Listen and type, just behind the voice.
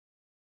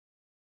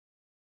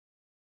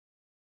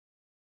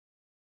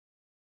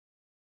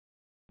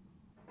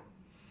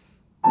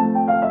Well,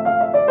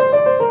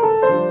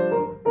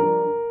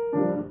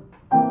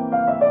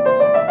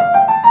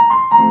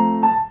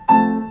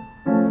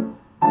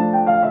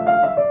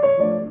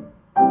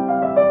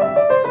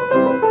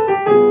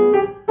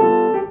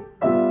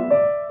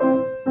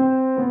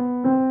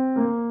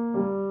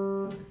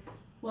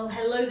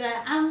 hello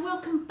there and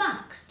welcome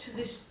back to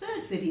this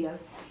third video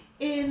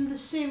in the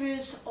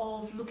series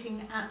of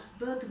looking at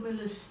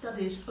Burgmüller's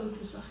studies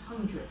Opus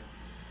 100.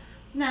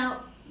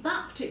 Now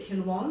that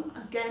particular one,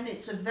 again,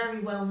 it's a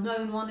very well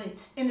known one,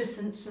 it's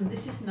Innocence, and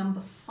this is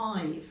number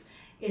 5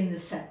 in the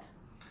set.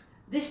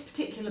 This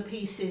particular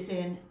piece is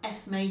in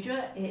F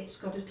major, it's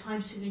got a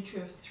time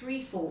signature of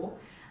 3/4,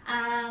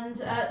 and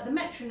the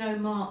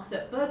metronome mark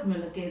that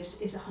Burgmüller gives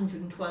is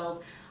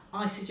 112.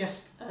 I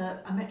suggest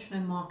a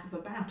metronome mark of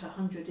about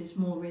 100 is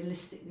more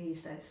realistic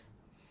these days.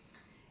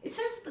 It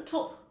says at the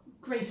top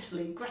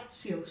gracefully,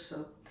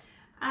 grazioso,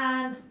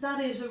 and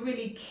that is a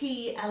really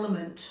key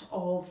element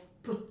of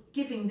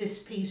giving this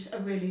piece a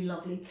really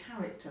lovely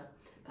character.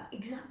 But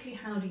exactly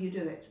how do you do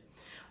it?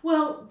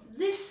 Well,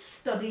 this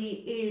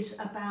study is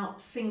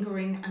about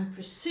fingering and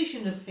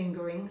precision of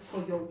fingering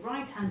for your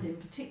right hand in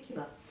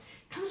particular.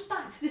 It comes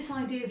back to this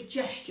idea of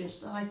gestures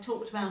that I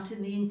talked about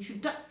in the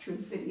introductory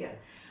video.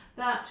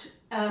 That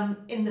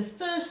in the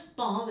first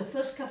bar, the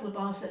first couple of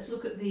bars, let's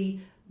look at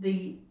the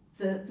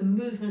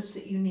movements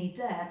that you need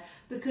there,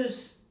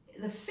 because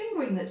the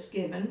fingering that's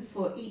given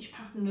for each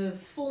pattern of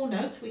 4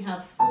 notes, we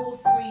have 4,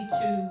 3,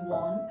 2,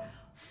 1,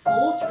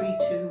 4, 3,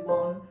 2,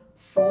 1,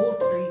 4,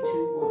 3,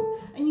 2,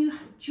 1, and you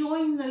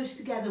join those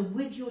together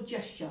with your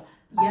gesture.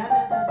 Ya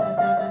da da da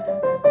da da da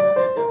da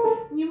da da.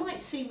 And you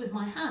might see with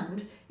my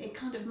hand, it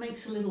kind of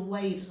makes a little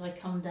wave as I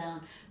come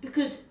down,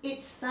 because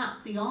it's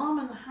the arm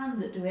and the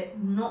hand that do it,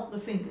 not the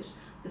fingers.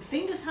 The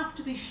fingers have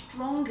to be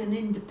strong and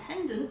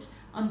independent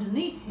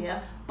underneath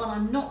here, but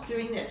I'm not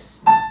doing this.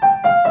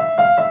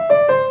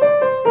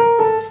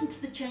 Listen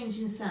to the change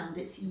in sound.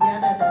 It's ya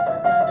da da da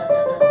da da da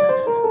da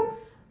da da.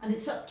 And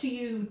it's up to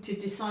you to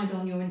decide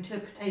on your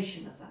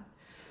interpretation of that.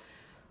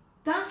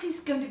 That is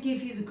going to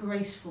give you the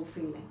graceful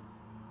feeling.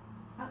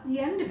 At the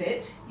end of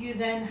it, you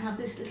then have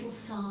this little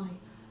sigh.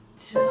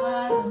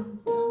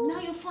 Now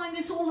you'll find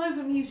this all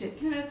over music.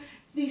 You know,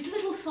 these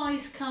little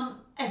sighs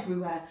come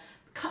everywhere.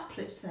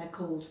 Couplets, they're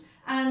called.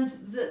 And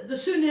the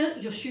sooner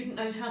your student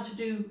knows how to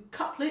do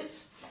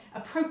couplets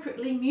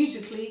appropriately,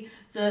 musically,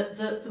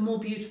 the more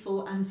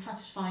beautiful and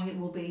satisfying it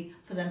will be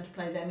for them to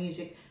play their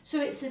music. So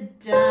it's a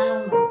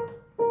down up.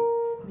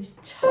 It's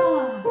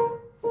ta.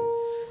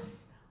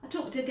 I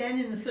talked again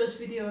in the first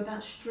video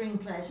about string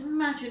players.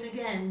 Imagine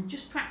again,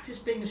 just practice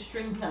being a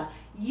string player.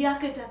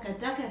 Yaka daka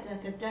daka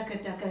daka daka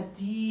daka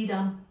dee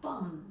dum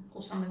bum,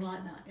 or something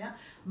like that. Yeah,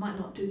 might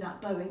not do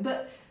that bowing,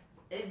 but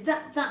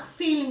that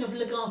feeling of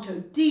legato,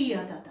 dee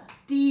da da,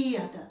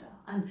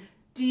 and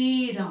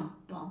dee dum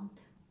bum,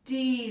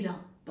 dee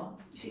dum bum.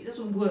 You see, it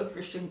doesn't work for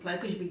a string player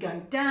because you'd be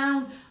going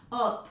down,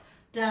 up,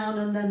 down,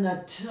 and then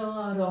the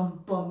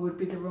ta-dum-bum would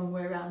be the wrong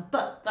way around.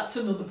 But that's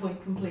another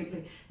point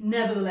completely.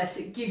 Nevertheless,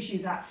 it gives you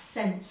that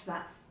sense,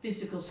 that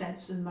physical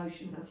sense and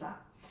motion of that.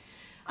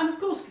 And of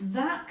course,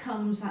 that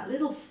comes, that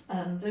little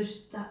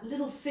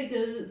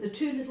figure, the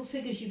 2 little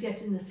figures you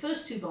get in the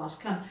first 2 bars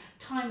come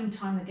time and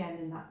time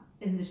again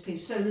in this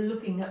piece. So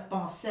looking at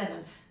bar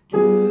 7,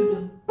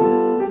 doo-dum,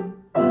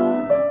 doo-dum,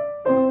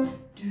 bum,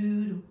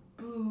 doo-dum,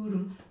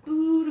 boo-dum,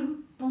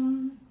 boo-dum,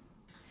 bum.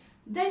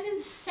 Then in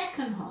the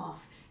second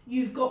half,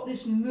 you've got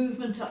this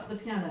movement up the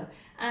piano,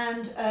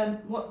 and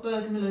what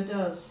Burgmüller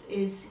does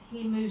is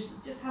he moves,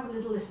 just have a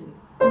little listen.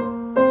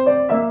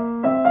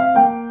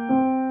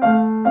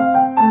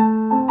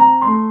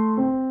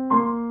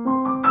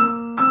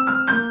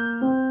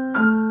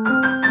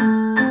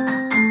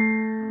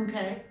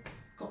 Okay,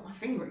 got my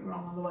fingering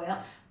wrong on the way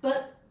up,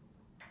 but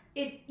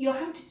you're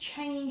having to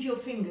change your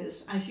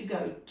fingers as you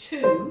go.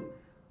 2,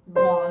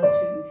 1,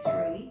 2,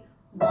 3,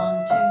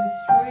 1, 2,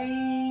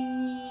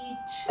 3,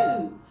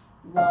 2.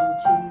 1,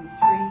 2,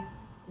 3,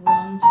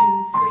 1, 2,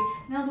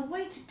 3. Now the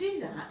way to do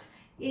that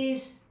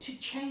is to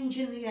change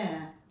in the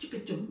air,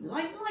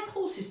 like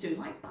horses do,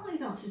 like ballet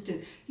dancers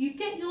do. You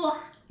get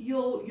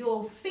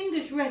your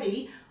fingers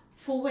ready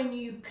for when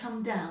you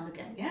come down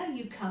again. Yeah,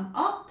 you come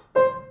up,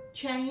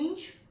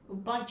 change.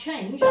 By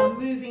change, I'm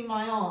moving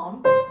my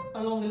arm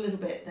along a little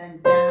bit, then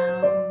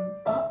down,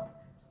 up,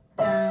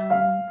 down,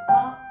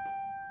 up,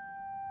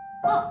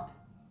 up,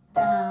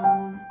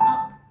 down,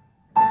 up,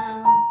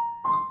 down,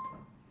 up.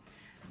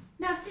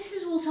 Now, if this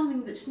is all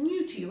something that's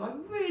new to you, I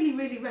really,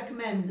 really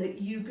recommend that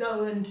you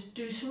go and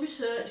do some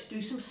research, do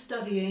some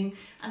studying,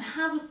 and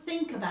have a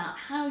think about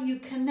how you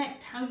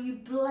connect, how you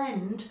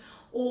blend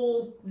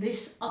all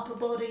this upper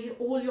body,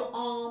 all your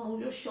arm, all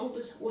your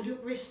shoulders, all your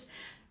wrist,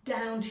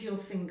 down to your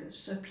fingers.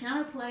 So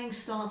piano playing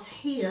starts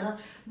here,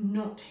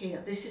 not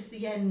here. This is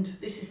the end,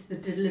 this is the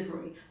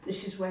delivery.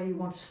 This is where you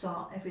want to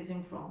start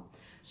everything from.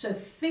 So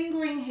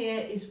fingering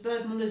here is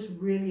Burgmüller's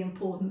really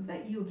important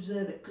that you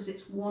observe it, because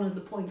it's one of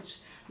the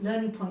points,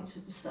 learning points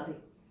of the study.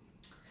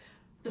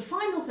 The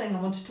final thing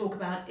I want to talk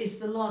about is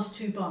the last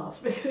 2 bars,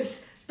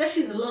 because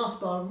especially the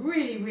last bar,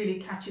 really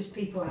catches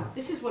people out.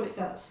 This is what it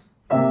does.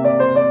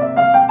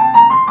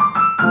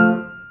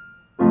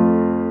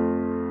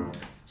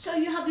 So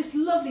you have this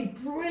lovely,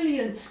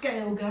 brilliant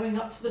scale going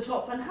up to the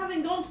top, and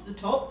having gone to the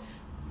top,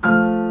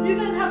 you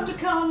then have to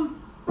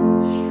come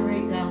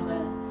straight down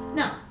there.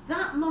 Now,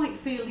 that might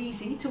feel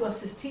easy to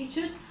us as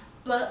teachers,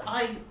 but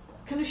I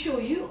can assure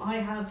you I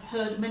have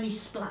heard many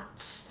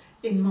splats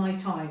in my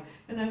time,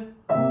 you know.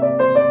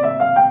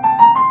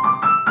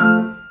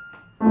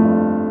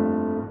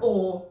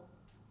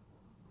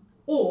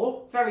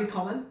 Or very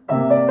common,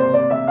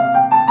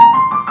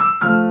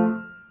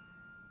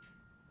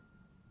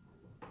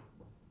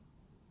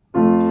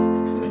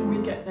 and then we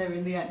get there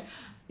in the end.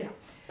 Yeah.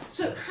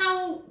 So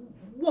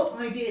what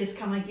ideas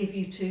can I give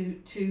you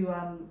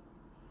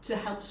to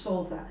help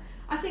solve that?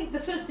 I think the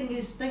first thing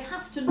is they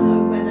have to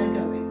know where they're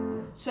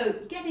going. So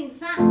getting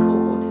that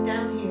chord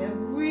down here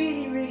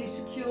really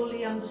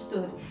securely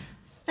understood,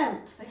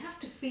 felt. They have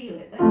to feel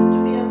it. They have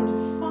to be able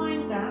to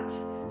find that.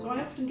 So I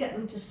often get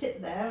them to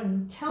sit there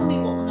and tell me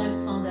what the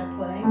notes are they're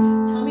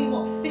playing, tell me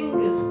what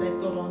fingers they've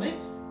got on it,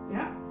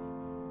 yeah?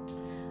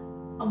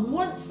 And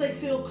once they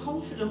feel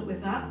confident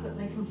with that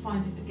they can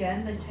find it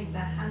again, they take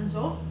their hands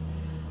off.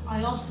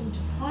 I ask them to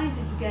find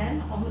it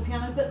again on the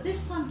piano, but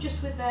this time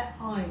just with their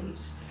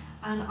eyes.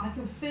 And I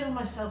can feel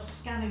myself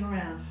scanning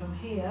around from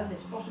here,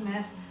 this bottom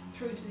F,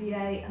 through to the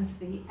A and to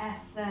the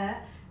F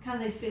there. Can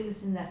they feel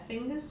it in their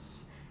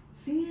fingers?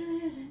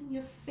 Feel it in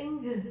your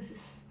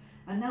fingers.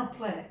 And now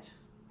play it.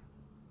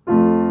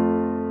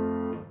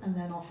 And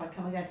then off I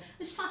come again.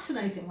 It's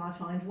fascinating, I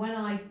find, when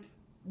I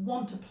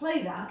want to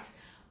play that,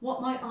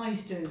 what my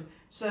eyes do.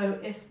 So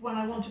when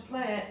I want to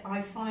play it,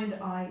 I find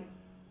I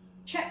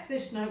check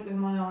this note with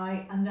my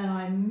eye, and then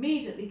I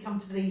immediately come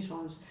to these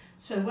ones.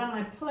 So when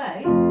I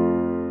play,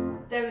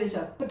 there is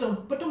a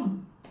ba-dum,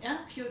 ba-dum. Yeah?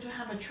 If you were to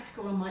have a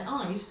tracker on my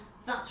eyes,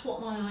 that's what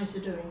my eyes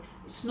are doing.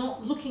 It's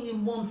not looking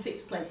in one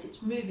fixed place,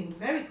 it's moving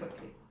very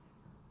quickly.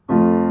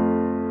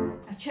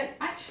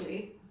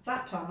 Actually,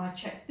 that time I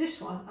check this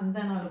one and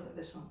then I look at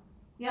this one.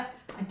 Yeah,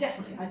 I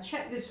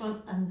check this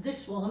one and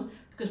this one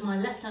because my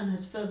left hand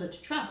has further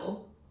to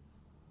travel.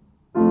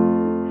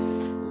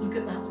 Look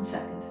at that one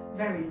second.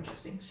 Very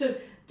interesting. So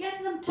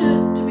getting them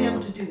to be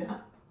able to do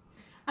that,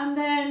 and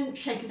then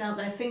shake it out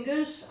their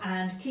fingers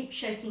and keep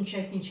shaking.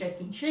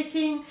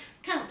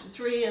 Count to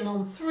 3, and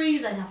on 3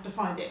 they have to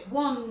find it.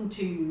 1,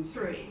 2,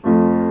 3.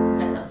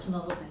 Okay, that's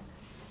another thing.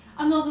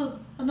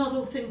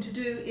 Another thing to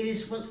do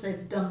is, once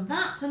they've done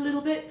that a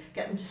little bit,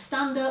 get them to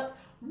stand up,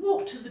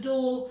 walk to the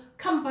door,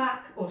 come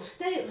back or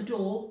stay at the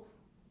door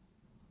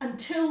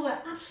until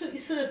they're absolutely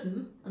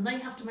certain, and they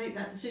have to make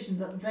that decision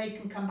that they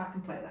can come back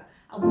and play that.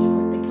 At which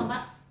point they come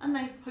back and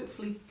they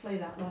hopefully play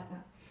that like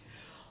that.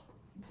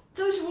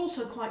 Those are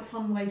also quite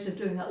fun ways of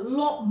doing it. A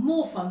lot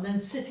more fun than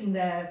sitting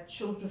there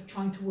sort of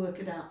trying to work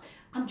it out.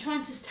 I'm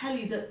trying to tell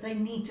you that they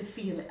need to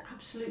feel it,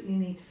 absolutely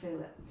need to feel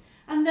it.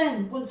 And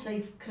then once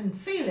they can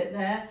feel it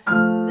there,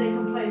 they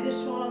can play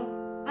this one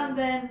and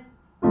then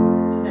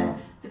to there.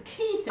 The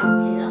key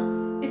thing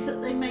here is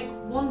that they make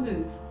one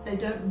move. They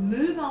don't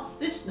move off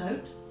this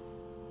note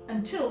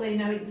until they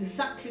know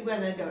exactly where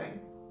they're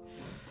going.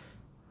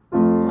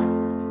 Like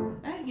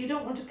that. You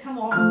don't want to come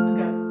off and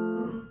go,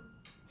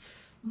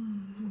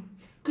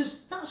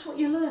 because that's what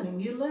you're learning.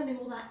 You're learning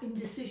all that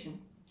indecision.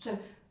 So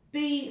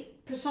be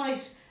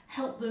precise,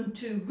 help them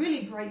to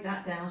really break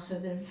that down so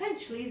that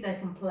eventually they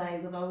can play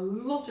with a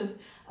lot of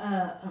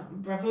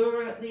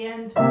bravura at the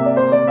end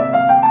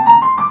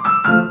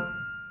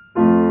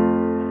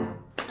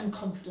and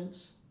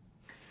confidence.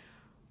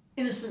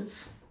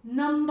 Innocence,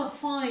 number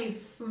 5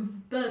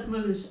 from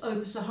Burgmüller's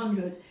Opus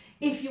 100.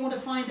 If you want to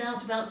find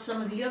out about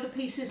some of the other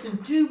pieces,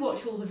 and do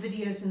watch all the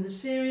videos in the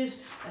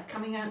series, they're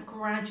coming out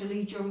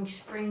gradually during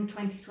spring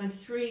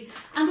 2023,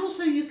 and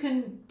also you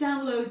can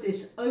download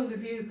this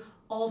overview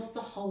of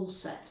the whole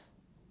set.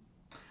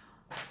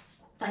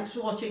 Thanks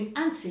for watching,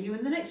 and see you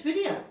in the next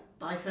video.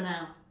 Bye for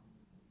now.